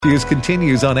News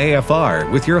continues on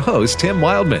AFR with your host, Tim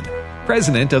Wildman,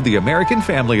 president of the American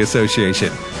Family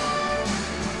Association.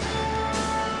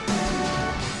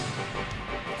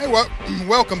 Hey,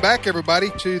 welcome back, everybody,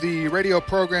 to the radio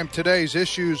program Today's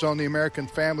Issues on the American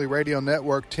Family Radio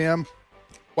Network. Tim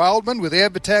Wildman with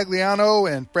Ed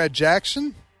Vitagliano and Fred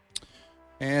Jackson.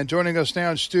 And joining us now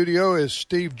in studio is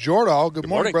Steve Jordahl. Good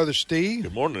morning, Brother Steve.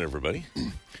 Good morning, everybody.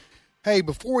 Hey,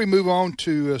 before we move on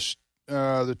to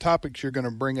the topics you're going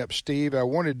to bring up, Steve, I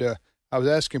was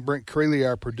asking Brent Creeley,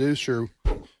 our producer,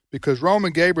 because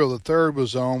Roman Gabriel III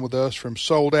was on with us from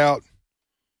Sold Out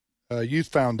Youth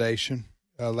Foundation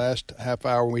last half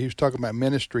hour when he was talking about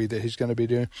ministry that he's going to be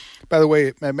doing. By the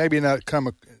way, maybe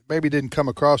didn't come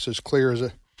across as clear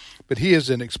but he is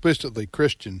an explicitly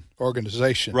Christian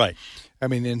organization, right? I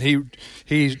mean, and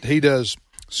he does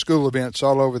school events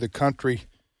all over the country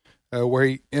where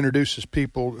he introduces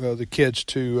the kids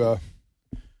to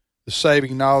the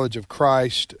saving knowledge of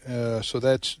Christ. So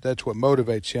that's what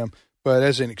motivates him. But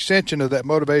as an extension of that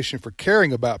motivation for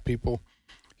caring about people,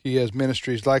 he has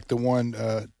ministries like the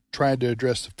one trying to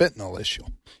address the fentanyl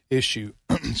issue,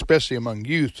 especially among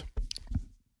youth.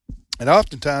 And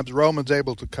oftentimes, Roman's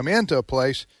able to come into a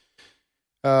place,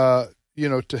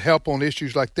 to help on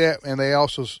issues like that, and they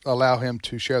also allow him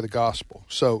to share the gospel.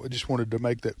 So I just wanted to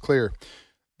make that clear.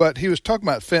 But he was talking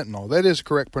about fentanyl. That is a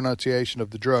correct pronunciation of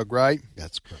the drug, right?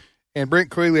 That's correct. And Brent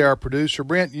Creeley, our producer.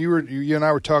 Brent, you and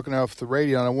I were talking off the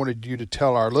radio, and I wanted you to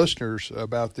tell our listeners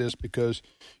about this because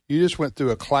you just went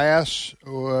through a class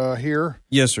here.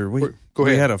 Yes, sir. Go ahead.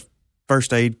 We had a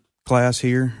first aid class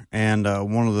here, and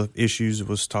one of the issues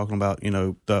was talking about,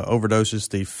 the overdoses,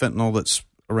 the fentanyl that's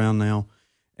around now.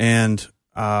 And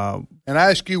I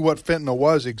asked you what fentanyl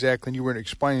was exactly, and you weren't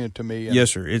explaining it to me.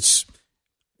 Yes, sir. It's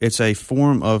a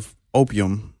form of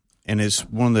opium, and it's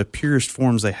one of the purest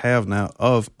forms they have now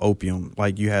of opium.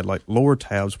 Like you had lower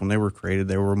tabs when they were created,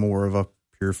 they were more of a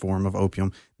pure form of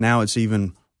opium. Now it's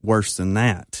even worse than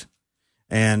that.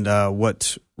 And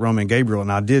what Roman Gabriel,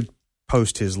 and I did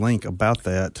post his link about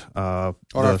that on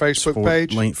our Facebook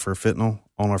page, link for fentanyl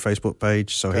on our Facebook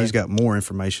page. So okay. He's got more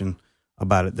information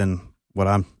about it than what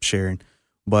I'm sharing.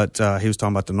 But he was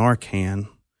talking about the Narcan,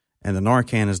 and the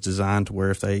Narcan is designed to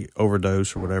where if they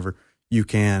overdose or whatever, you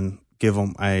can give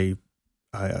them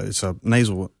it's a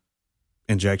nasal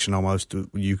injection almost.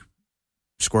 You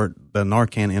squirt the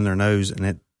Narcan in their nose, and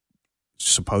it's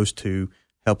supposed to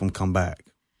help them come back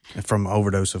from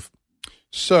overdose of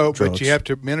drugs. But you have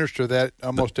to administer that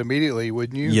almost immediately,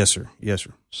 wouldn't you? Yes, sir. Yes,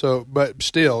 sir. So, but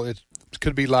still, it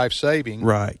could be life-saving.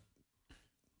 Right.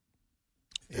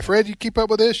 Fred, you keep up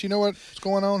with this? You know what's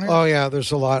going on here? Oh, yeah,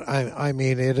 there's a lot. I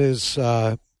mean, it is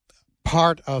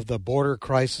part of the border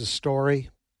crisis story.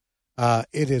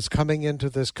 It is coming into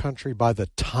this country by the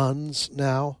tons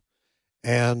now,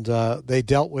 and they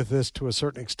dealt with this to a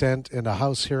certain extent in a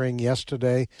House hearing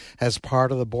yesterday as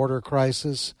part of the border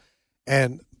crisis.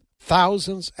 And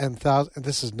thousands and thousands, and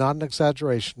this is not an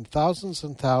exaggeration, thousands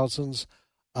and thousands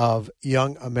of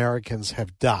young Americans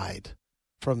have died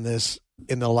from this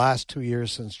in the last 2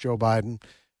 years since Joe Biden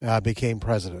became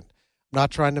president. I'm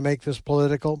not trying to make this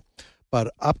political,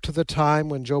 but up to the time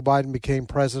when Joe Biden became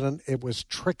president, it was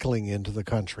trickling into the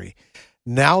country.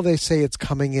 Now they say it's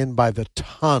coming in by the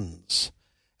tons.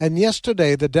 And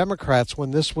yesterday, the Democrats, when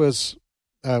this was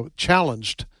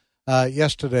challenged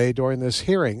yesterday during this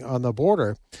hearing on the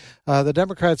border, the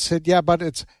Democrats said, yeah, but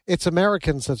it's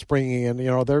Americans that's bringing in,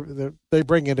 they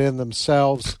bring it in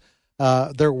themselves.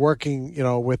 They're working,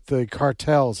 with the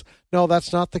cartels. No,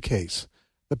 that's not the case.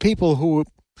 The people who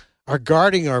are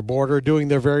guarding our border, doing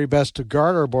their very best to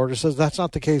guard our border, says that's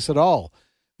not the case at all.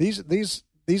 These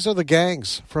are the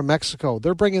gangs from Mexico.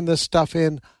 They're bringing this stuff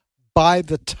in by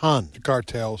the ton. The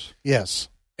cartels. Yes.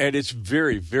 And it's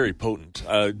very, very potent.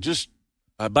 Just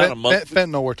about a month.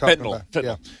 Fentanyl we're talking about. Fentanyl.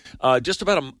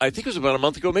 Yeah. I think it was about a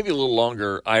month ago, maybe a little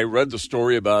longer, I read the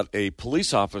story about a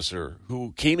police officer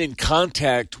who came in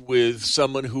contact with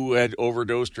someone who had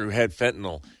overdosed or who had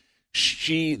fentanyl.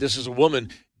 This is a woman,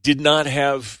 did not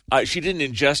have, she didn't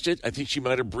ingest it. I think she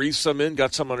might have breathed some in,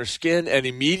 got some on her skin, and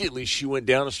immediately she went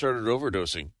down and started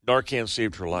overdosing. Narcan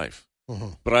saved her life. Mm-hmm.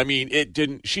 But I mean,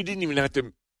 she didn't even have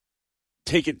to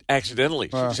take it accidentally.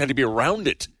 She just had to be around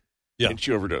it. Yeah. And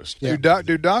she overdosed. Yeah.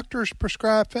 Do doctors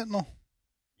prescribe fentanyl?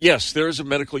 Yes, there is a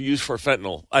medical use for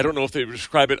fentanyl. I don't know if they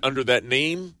prescribe it under that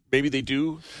name. Maybe they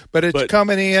do. But it's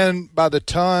coming in by the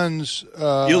tons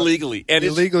illegally, and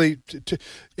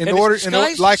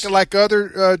like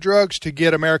other drugs to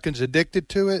get Americans addicted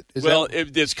to it.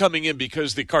 It's coming in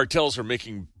because the cartels are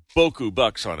making boku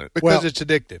bucks on it because it's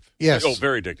addictive. Yes,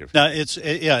 very addictive. Now it's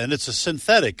a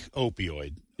synthetic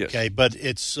opioid. Yes. Okay, but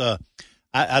it's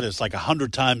it's like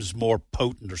 100 times more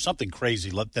potent or something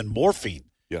crazy than morphine.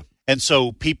 Yeah. And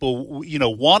so people,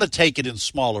 want to take it in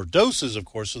smaller doses, of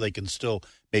course, so they can still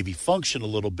maybe function a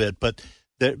little bit. But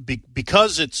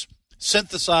because it's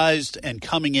synthesized and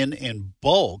coming in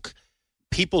bulk,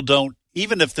 people don't,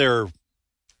 even if they're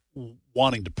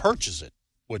wanting to purchase it,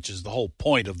 which is the whole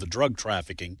point of the drug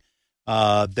trafficking,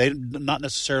 they're not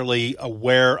necessarily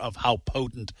aware of how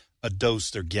potent a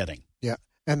dose they're getting. Yeah.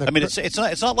 And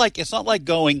it's not like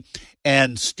going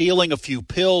and stealing a few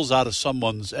pills out of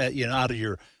someone's out of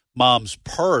your mom's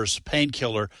purse,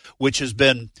 painkiller, which has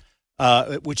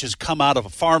come out of a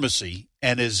pharmacy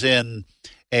and is in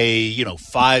a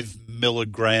 5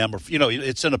 milligram, or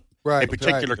it's in a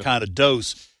particular kind of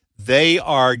dose. They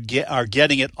are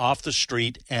getting it off the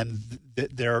street, and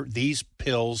these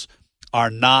pills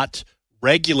are not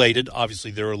regulated.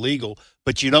 Obviously, they're illegal,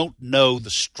 but you don't know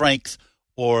the strength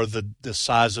or the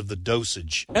size of the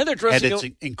dosage. And they're dressing it's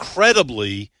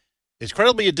incredibly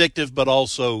addictive, but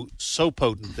also so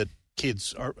potent that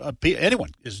kids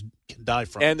anyone can die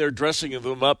from. And they're dressing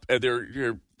them up, and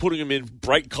you're putting them in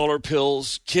bright color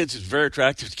pills. Kids, it's very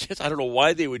attractive to kids. I don't know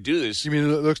why they would do this. You mean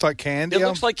it looks like candy? It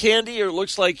looks like candy, or it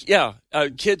looks like,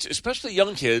 kids, especially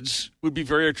young kids, would be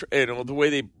very, the way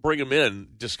they bring them in,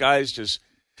 disguised as,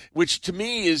 which to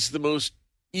me is the most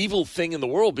evil thing in the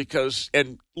world,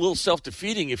 and a little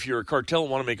self-defeating if you're a cartel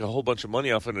and want to make a whole bunch of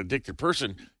money off an addicted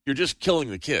person. You're just killing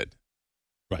the kid.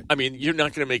 Right. I mean, you're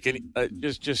not going to make any,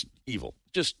 just evil.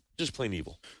 Just plain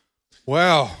evil.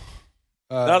 Wow.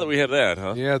 Now that we have that,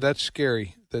 huh? Yeah, that's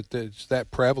scary that it's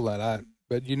that prevalent.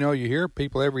 But you hear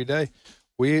people every day.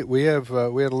 We had a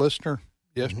listener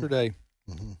yesterday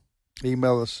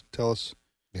email us, tell us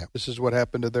this is what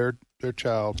happened to their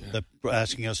child. They're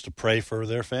asking us to pray for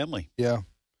their family. Yeah,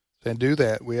 and do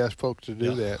that. We asked folks to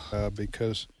do that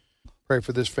because pray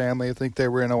for this family. I think they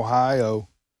were in Ohio,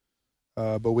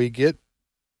 but we get.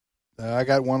 I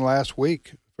got one last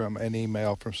week from an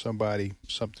email from somebody.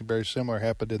 Something very similar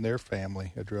happened in their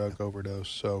family, a drug overdose.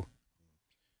 So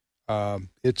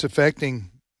it's affecting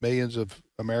millions of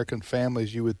American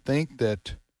families. You would think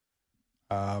that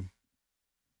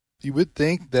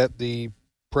the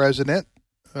president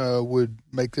would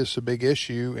make this a big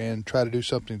issue and try to do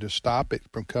something to stop it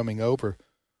from coming over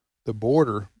the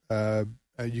border.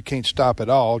 You can't stop it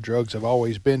all. Drugs have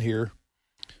always been here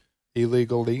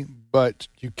illegally, but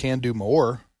you can do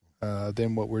more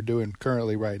than what we're doing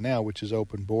currently right now, which is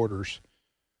open borders.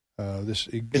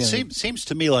 It seems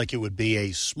to me like it would be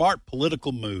a smart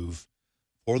political move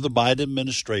for the Biden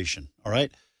administration. All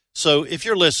right. So if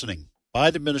you're listening,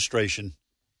 Biden administration,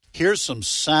 here's some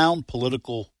sound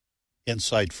political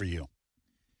insight for you.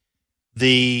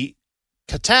 The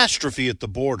catastrophe at the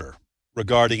border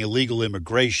regarding illegal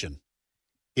immigration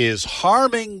is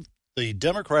harming the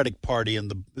Democratic Party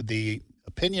and the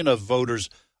opinion of voters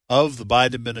of the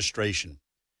Biden administration.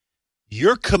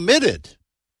 You're committed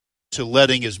to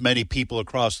letting as many people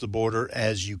across the border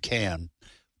as you can.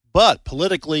 But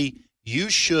politically, you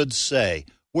should say,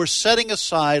 we're setting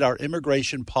aside our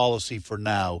immigration policy for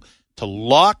now to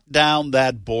lock down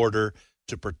that border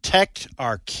to protect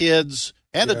our kids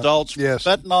and adults from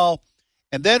fentanyl.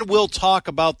 And then we'll talk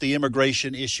about the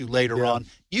immigration issue later on.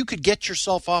 You could get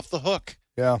yourself off the hook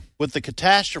with the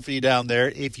catastrophe down there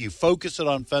if you focus it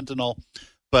on fentanyl.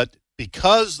 But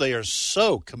because they are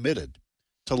so committed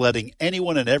to letting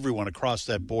anyone and everyone across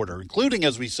that border, including,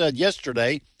 as we said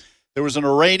yesterday, there was an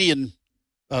Iranian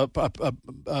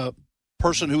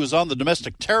person who was on the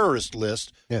domestic terrorist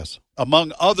list,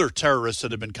 among other terrorists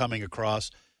that have been coming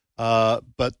across.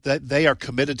 But they are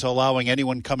committed to allowing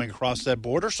anyone coming across that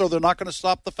border, so they're not going to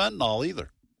stop the fentanyl either.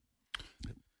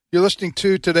 You're listening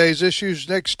to today's issues.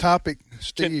 Next topic,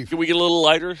 Steve. Can we get a little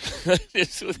lighter? Would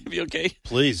it be okay?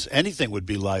 Please, anything would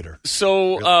be lighter.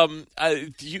 So,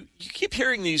 you keep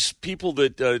hearing these people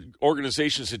that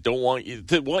organizations that want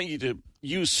you to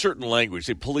use certain language.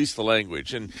 They police the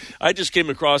language, and I just came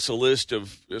across a list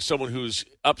of someone who's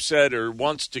upset or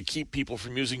wants to keep people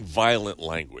from using violent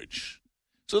language.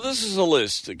 So this is a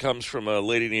list that comes from a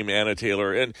lady named Anna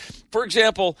Taylor, and for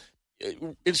example,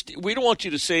 we don't want you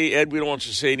to say, Ed, we don't want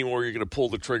you to say anymore you're going to pull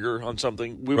the trigger on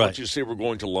something. We want you to say we're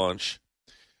going to launch.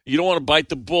 You don't want to bite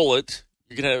the bullet.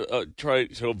 You're going to try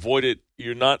to avoid it.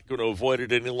 You're not going to avoid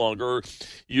it any longer.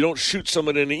 You don't shoot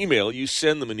someone in an email. You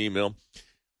send them an email.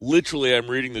 Literally, I'm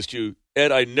reading this to you.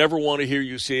 Ed, I never want to hear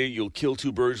you say you'll kill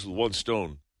two birds with one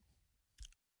stone.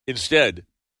 Instead,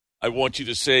 I want you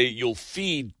to say you'll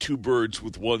feed two birds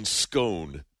with one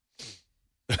scone.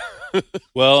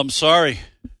 Well, I'm sorry.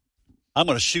 I'm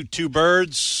going to shoot two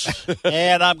birds,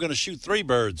 and I'm going to shoot three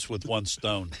birds with one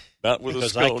stone. Not with a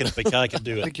because scone. I can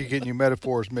do I it. think you're getting your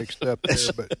metaphors mixed up there.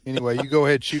 But anyway, you go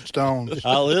ahead, shoot stones.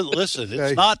 Listen,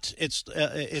 Okay.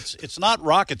 it's not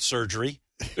rocket surgery.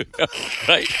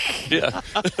 Right. Yeah.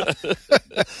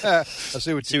 I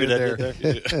see what you did there.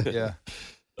 Yeah.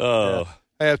 Oh.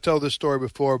 I have told this story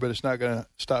before, but it's not going to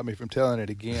stop me from telling it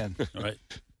again. All right.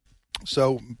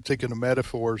 So, thinking of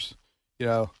metaphors,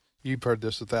 you've heard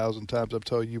this 1,000 times. I've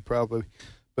told you probably.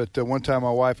 But one time,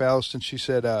 my wife, Allison, she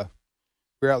said,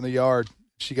 we were out in the yard.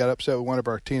 She got upset with one of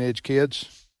our teenage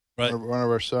kids, Right. one of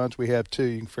our sons. We have two.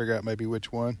 You can figure out maybe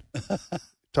which one.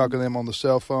 Talking to them on the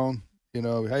cell phone.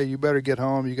 Hey, you better get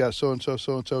home. You got so-and-so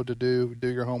to do. Do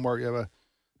your homework. You have a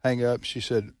hang up. She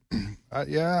said,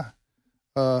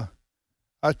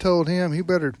 I told him he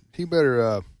better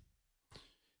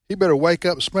wake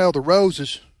up and smell the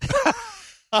roses.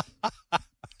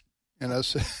 And I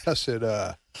said,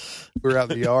 we were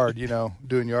out in the yard,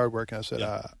 doing yard work, and I said,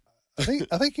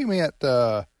 I think you meant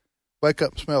wake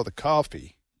up and smell the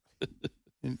coffee.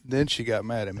 And then she got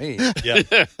mad at me,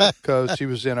 because she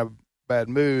was in a bad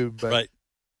mood, but Right.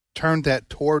 turned that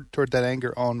toward that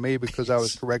anger on me because I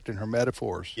was correcting her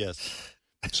metaphors. Yes.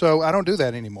 So I don't do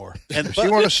that anymore. And- If you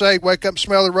want to say wake up,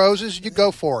 smell the roses, you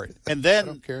go for it. And I then,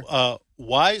 don't care.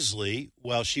 wisely,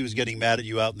 while she was getting mad at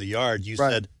you out in the yard, you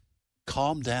Right. said,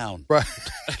 "Calm down." Right.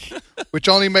 Which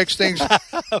only makes things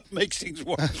Makes things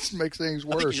worse. makes things I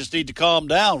think you worse. just need to calm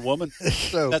down, woman.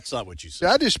 So That's not what you see,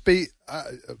 said.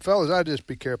 fellas, I just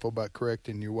be careful about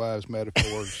correcting your wives'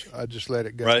 metaphors. I just let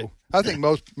it go. Right. I think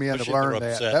most men have Especially if learned they're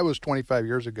that. upset. That was 25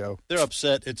 years ago. They're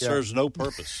upset. It Yeah. serves no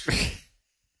purpose.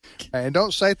 And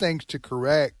don't say things to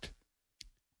correct,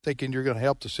 thinking you're going to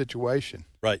help the situation.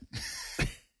 Right.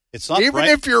 It's not Even brain-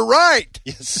 if you're right.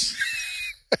 Yes.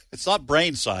 It's not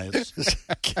brain science.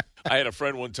 I had a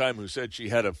friend one time who said she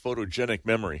had a photogenic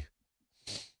memory.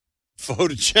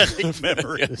 Photogenic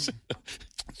memory. Yes.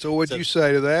 So what'd you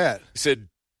say to that? He said,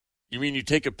 "You mean you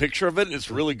take a picture of it and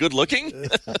it's really good looking?" Is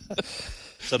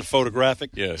that a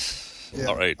photographic? Yes. Yeah.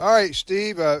 All right. All right,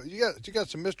 Steve. You got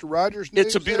some Mr. Rogers news?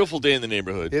 It's a beautiful day in the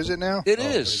neighborhood. Is it now? It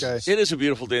is. Okay. It is a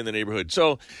beautiful day in the neighborhood.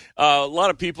 So, a lot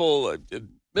of people,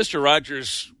 Mr.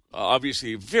 Rogers,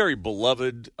 obviously a very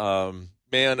beloved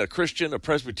man, a Christian, a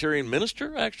Presbyterian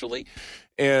minister, actually,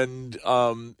 and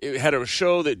it had a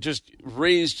show that just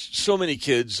raised so many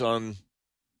kids on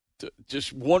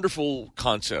just wonderful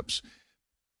concepts.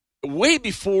 Way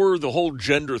before the whole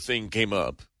gender thing came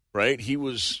up, right? He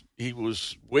was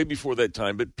way before that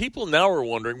time, but people now are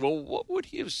wondering, well, what would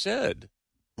he have said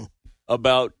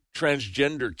about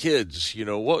transgender kids?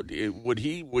 What would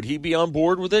he be on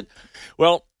board with it?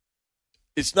 Well,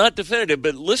 it's not definitive,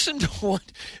 but listen to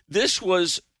what this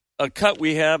was. A cut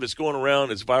we have, it's going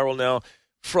around, it's viral now,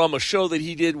 from a show that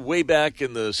he did way back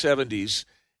in the 70s,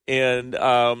 and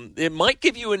it might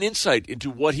give you an insight into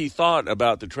what he thought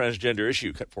about the transgender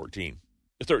issue. Cut 13.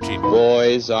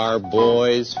 Boys are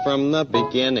boys from the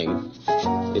beginning.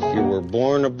 If you were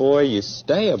born a boy, you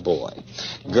stay a boy.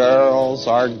 Girls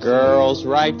are girls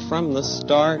right from the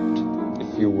start.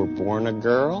 If you were born a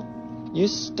girl, you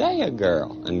stay a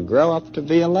girl and grow up to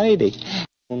be a lady.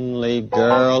 Only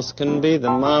girls can be the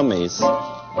mommies.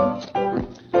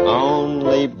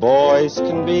 Only boys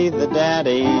can be the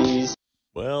daddies.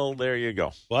 Well, there you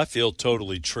go. Well, I feel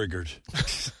totally triggered.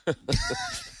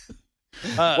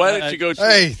 Why don't you go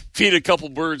feed a couple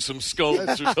birds some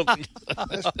scones or something?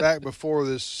 That's back before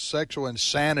this sexual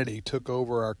insanity took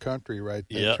over our country, right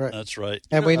there. Yeah, right. that's right.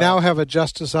 And we now have a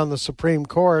justice on the Supreme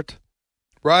Court.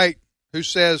 Right. Who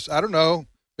says, I don't know,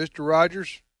 Mr.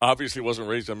 Rogers? Obviously wasn't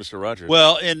raised on Mr. Rogers.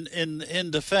 Well, in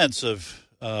defense of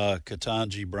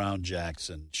Ketanji Brown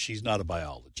Jackson, she's not a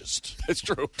biologist, it's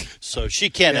true. so she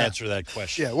can't answer that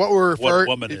question. Yeah, what we're referring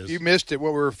woman if is. you missed it,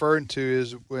 what we're referring to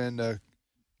is when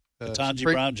Ketanji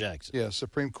Brown Jackson. Yeah,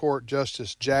 Supreme Court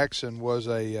Justice Jackson was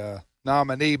a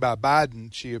nominee by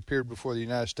Biden. She appeared before the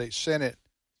United States Senate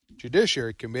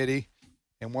Judiciary Committee,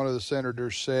 and one of the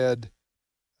senators said,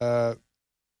 do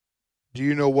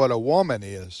you know what a woman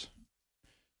is?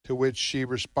 To which she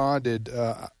responded,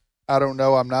 I don't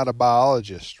know, I'm not a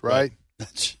biologist, right?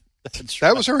 That's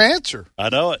That was her answer. I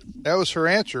know it. That was her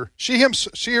answer. She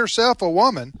herself, a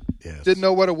woman, didn't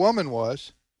know what a woman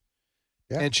was.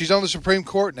 Yeah. And she's on the Supreme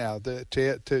Court now,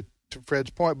 to Fred's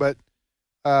point. But,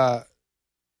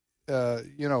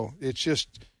 it's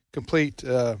just complete,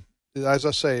 as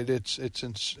I say, it's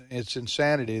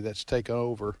insanity that's taken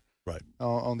over Right.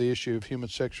 On the issue of human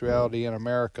sexuality in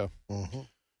America. Mm-hmm.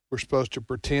 We're supposed to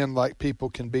pretend like people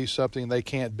can be something they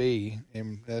can't be.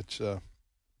 And that's,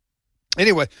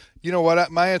 anyway, you know what?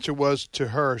 My answer was to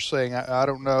her saying, I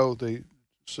don't know.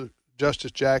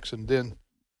 Justice Jackson then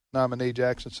nominee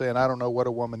Jackson saying, I don't know what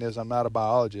a woman is. I'm not a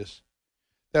biologist.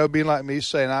 That would be like me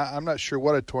saying, I'm not sure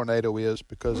what a tornado is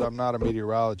because I'm not a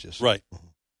meteorologist. Right.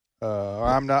 Or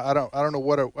I don't know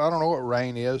what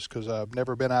rain is because I've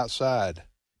never been outside.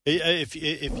 If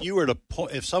you were to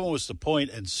if someone was to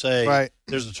point and say, right,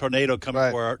 there's a tornado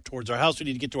coming towards our house, we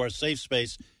need to get to our safe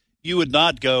space, you would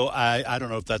not go, I don't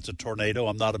know if that's a tornado.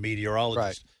 I'm not a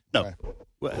meteorologist. Right. No.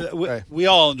 Right. We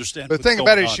all understand. But the thing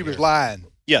about it is she was lying.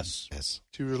 Yes.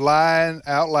 She was lying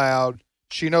out loud.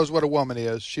 She knows what a woman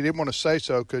is. She didn't want to say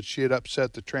so because she had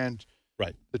upset the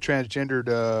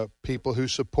transgendered people who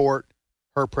support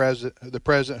her the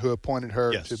president who appointed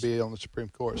her to be on the Supreme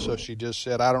Court. So she just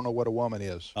said, "I don't know what a woman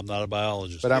is. I'm not a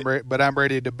biologist, but I'm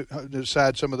ready to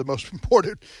decide some of the most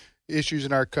important issues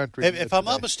in our country." If I'm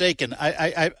not mistaken,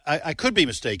 I could be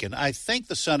mistaken. I think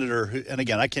the senator who, and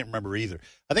again, I can't remember either.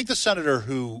 I think the senator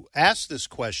who asked this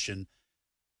question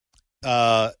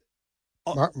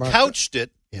couched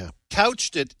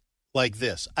it like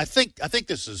this. I think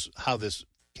this is how this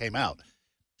came out.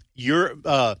 You're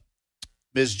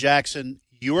Ms. Jackson,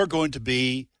 you are going to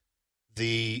be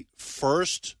the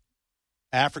first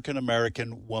African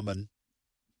American woman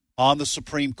on the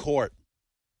Supreme Court.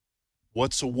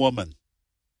 What's a woman?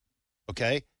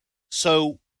 Okay,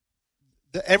 so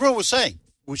everyone was saying,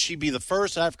 would she be the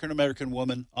first African American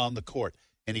woman on the court?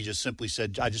 And he just simply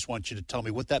said, I just want you to tell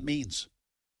me what that means.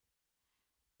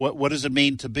 What does it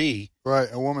mean to be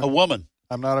a woman? A woman.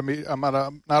 I'm not a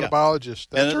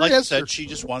biologist. That's and like I said, she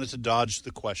just wanted to dodge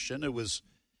the question. It was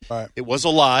a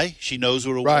lie. She knows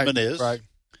what a woman is,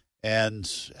 and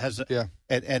has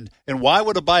and why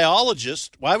would a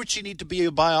biologist? Why would she need to be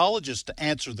a biologist to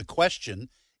answer the question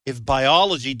if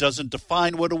biology doesn't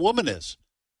define what a woman is?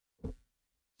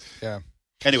 Yeah.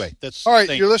 Anyway, that's all right.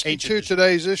 You're listening to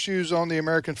today's issues on the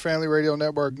American Family Radio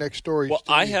Network. Next story. Well,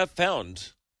 I have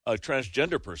found a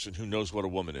transgender person who knows what a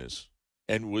woman is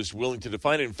and was willing to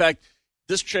define it. In fact,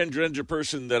 this transgender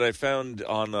person that I found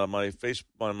on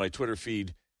my Twitter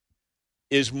feed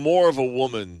is more of a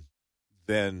woman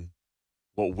than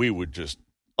what we would just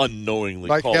unknowingly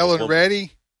like call Helen a woman.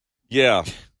 Reddy. Yeah,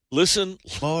 listen.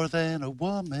 More than a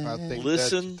woman. I think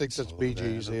that's Bee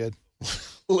Gees' head.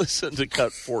 Listen to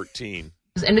cut 14.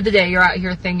 At the end of the day, you're out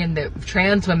here thinking that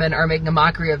trans women are making a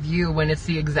mockery of you when it's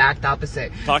the exact opposite.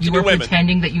 You were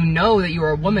pretending that you know that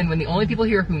you're a woman when the only people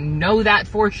here who know that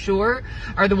for sure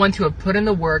are the ones who have put in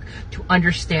the work to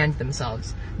understand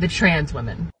themselves. The trans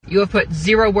women. You have put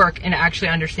zero work into actually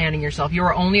understanding yourself. You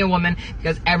are only a woman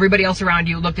because everybody else around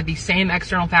you looked at these same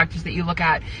external factors that you look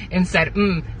at and said,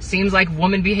 seems like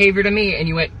woman behavior to me. And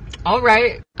you went, all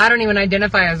right, I don't even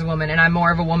identify as a woman and I'm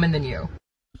more of a woman than you.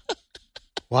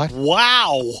 What?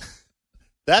 Wow,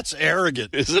 that's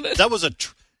arrogant, isn't it? That was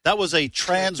a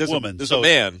trans woman. There's a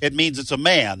man. It means it's a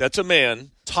man. That's a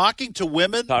man talking to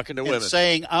women. And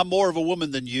saying, "I'm more of a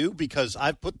woman than you because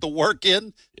I've put the work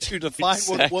in to define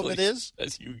what a woman is."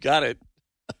 You got it.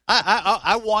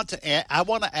 I want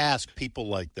to ask people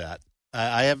like that.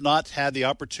 I have not had the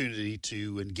opportunity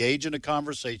to engage in a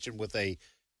conversation with a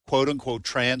quote unquote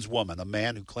trans woman, a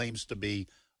man who claims to be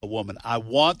a woman. I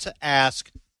want to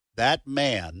ask that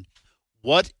man,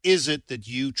 what is it that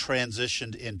you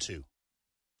transitioned into?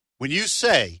 When you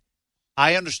say,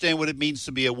 I understand what it means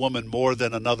to be a woman more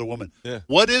than another woman,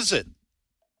 what is it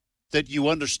that you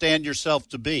understand yourself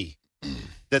to be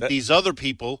that these other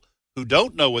people who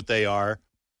don't know what they are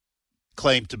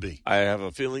claim to be? I have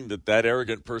a feeling that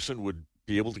arrogant person would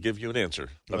be able to give you an answer.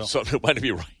 Something it might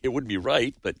be right. It wouldn't be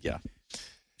right, but yeah.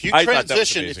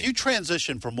 If you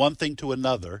transition from one thing to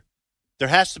another, there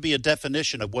has to be a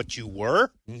definition of what you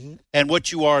were and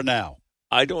what you are now.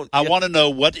 I want to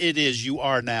know what it is you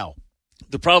are now.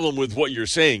 The problem with what you're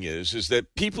saying is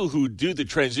that people who do the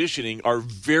transitioning are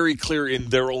very clear in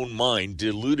their own mind,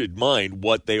 deluded mind,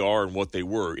 what they are and what they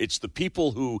were. It's the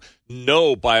people who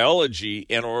know biology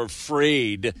and are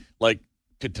afraid, like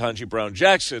Ketanji Brown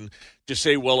Jackson, to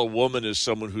say, well, a woman is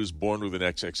someone who's born with an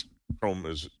XX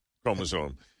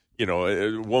chromosome. You know,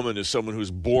 a woman is someone who's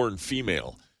born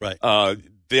female. Right.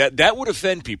 That would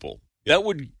offend people. That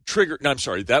would trigger. No, I'm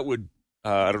sorry. That would.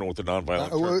 I don't know what the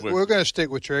nonviolent. We're going to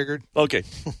stick with triggered. Okay,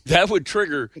 that would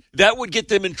trigger. That would get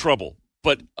them in trouble.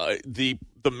 But the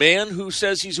man who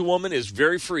says he's a woman is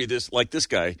very free. This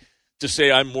guy to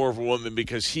say I'm more of a woman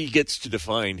because he gets to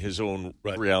define his own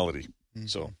reality. Mm-hmm.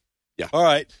 So, yeah. All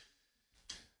right.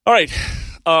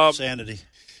 Sanity.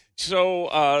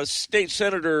 So, State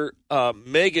Senator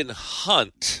Megan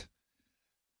Hunt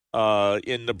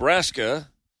in Nebraska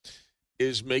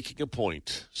is making a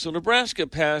point. So, Nebraska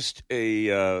passed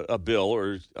a bill,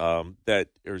 or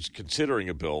is considering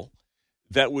a bill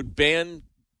that would ban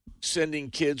sending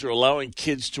kids or allowing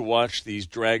kids to watch these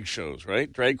drag shows,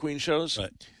 right? Drag queen shows.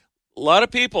 Right. A lot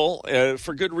of people,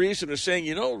 for good reason, are saying,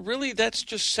 really that's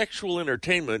just sexual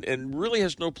entertainment and really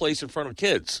has no place in front of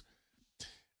kids.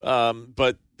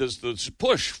 But there's this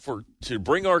push to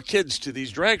bring our kids to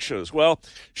these drag shows. Well,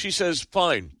 she says,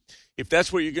 fine. If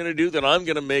that's what you're going to do, then I'm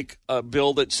going to make a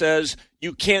bill that says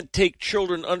you can't take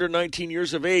children under 19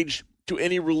 years of age to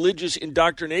any religious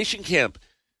indoctrination camp,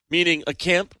 meaning a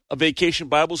camp, a vacation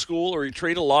Bible school, or a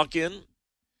retreat, a lock-in,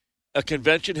 a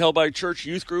convention held by a church,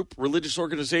 youth group, religious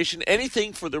organization,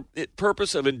 anything for the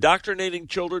purpose of indoctrinating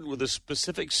children with a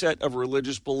specific set of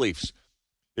religious beliefs.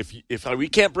 If we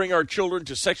can't bring our children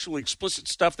to sexually explicit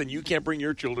stuff, then you can't bring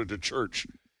your children to church,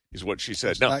 is what she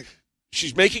said. Now,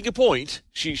 she's making a point.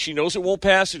 She knows it won't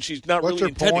pass, and she's not really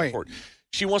intending for it.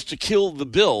 She wants to kill the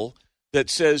bill that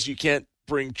says you can't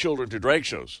bring children to drag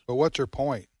shows. But what's her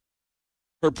point?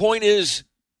 Her point is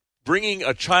bringing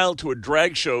a child to a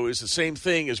drag show is the same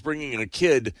thing as bringing a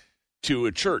kid to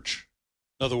a church.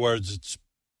 In other words, it's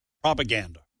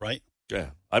propaganda, right? Yeah.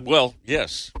 Well,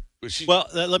 yes.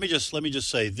 Let me just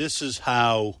say this is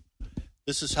how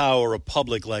a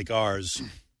republic like ours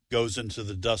goes into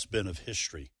the dustbin of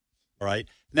history. All right.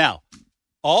 Now,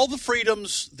 all the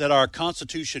freedoms that our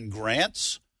Constitution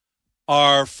grants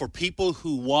are for people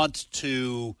who want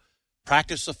to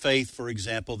practice a faith, for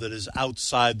example, that is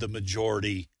outside the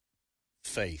majority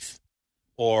faith,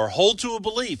 or hold to a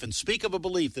belief and speak of a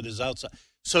belief that is outside.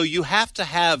 So you have to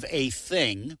have a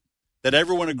thing that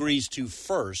everyone agrees to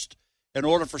first in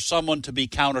order for someone to be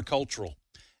countercultural.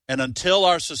 And until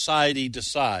our society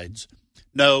decides,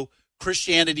 no,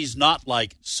 Christianity's not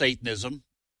like Satanism,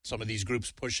 some of these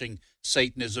groups pushing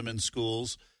Satanism in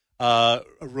schools,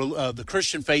 the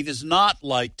Christian faith is not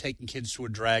like taking kids to a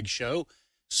drag show.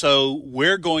 So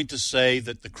we're going to say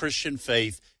that the Christian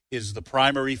faith is the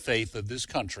primary faith of this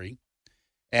country,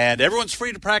 and everyone's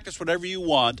free to practice whatever you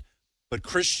want, but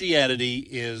Christianity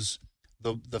is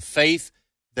the faith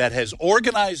that has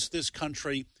organized this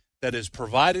country, that has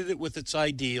provided it with its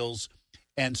ideals,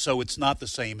 and so it's not the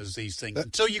same as these things.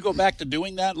 Until you go back to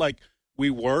doing that like we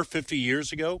were 50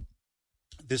 years ago,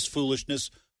 this foolishness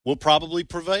will probably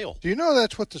prevail. Do you know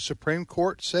that's what the Supreme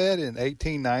Court said in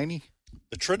 1890?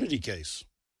 The Trinity case.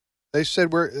 They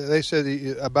said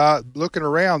about looking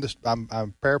around. This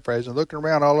I'm paraphrasing. Looking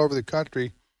around all over the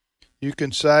country, you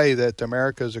can say that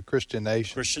America is a Christian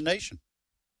nation. Christian nation.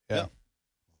 Yeah.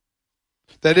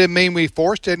 That didn't mean we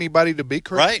forced anybody to be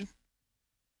Christian.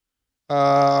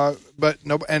 Right. But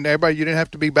no, and everybody, you didn't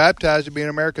have to be baptized to be an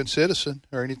American citizen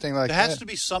or anything like that. There has to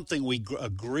be something we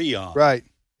agree on. Right.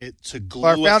 To glue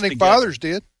our us founding together. fathers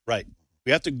did. Right.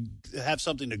 We have to have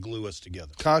something to glue us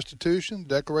together. Constitution,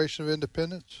 Declaration of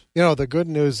Independence. The good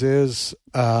news is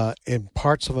in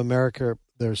parts of America,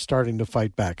 they're starting to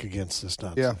fight back against this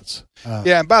nonsense.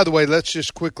 Yeah, and by the way, let's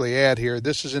just quickly add here,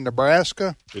 this is in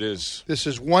Nebraska. It is. This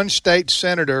is one state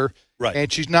senator, right,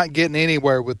 and she's not getting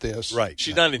anywhere with this. Right.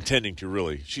 She's not intending to,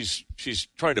 really. She's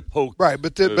trying to poke. Right,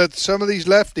 but some of these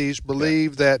lefties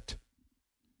believe that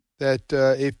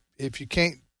if you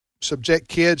can't subject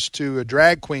kids to a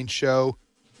drag queen show,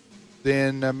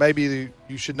 then maybe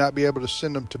you should not be able to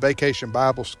send them to Vacation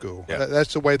Bible School. Yeah.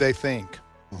 That's the way they think.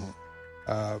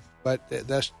 Mm-hmm. But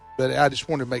I just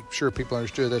want to make sure people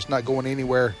understood that's not going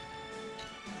anywhere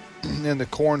in the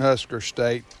Cornhusker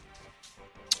state.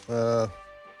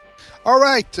 All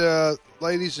right,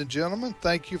 ladies and gentlemen,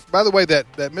 thank you. By the way,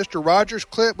 that Mr. Rogers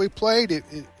clip we played,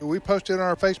 we posted it on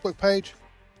our Facebook page.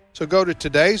 So go to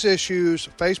Today's Issues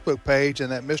Facebook page, and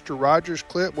that Mr. Rogers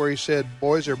clip where he said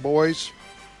boys are boys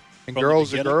and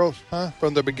girls are girls,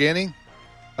 from the beginning.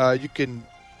 You can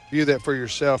view that for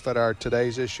yourself at our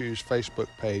Today's Issues Facebook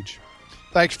page.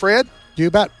 Thanks, Fred. You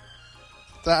bet.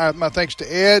 My thanks to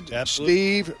Ed,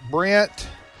 Absolutely. Steve, Brent,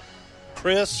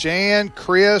 Chris, Jan,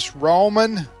 Chris,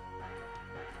 Roman.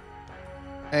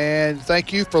 And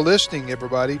thank you for listening,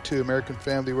 everybody, to American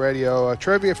Family Radio.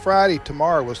 Trivia Friday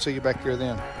tomorrow. We'll see you back here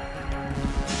then.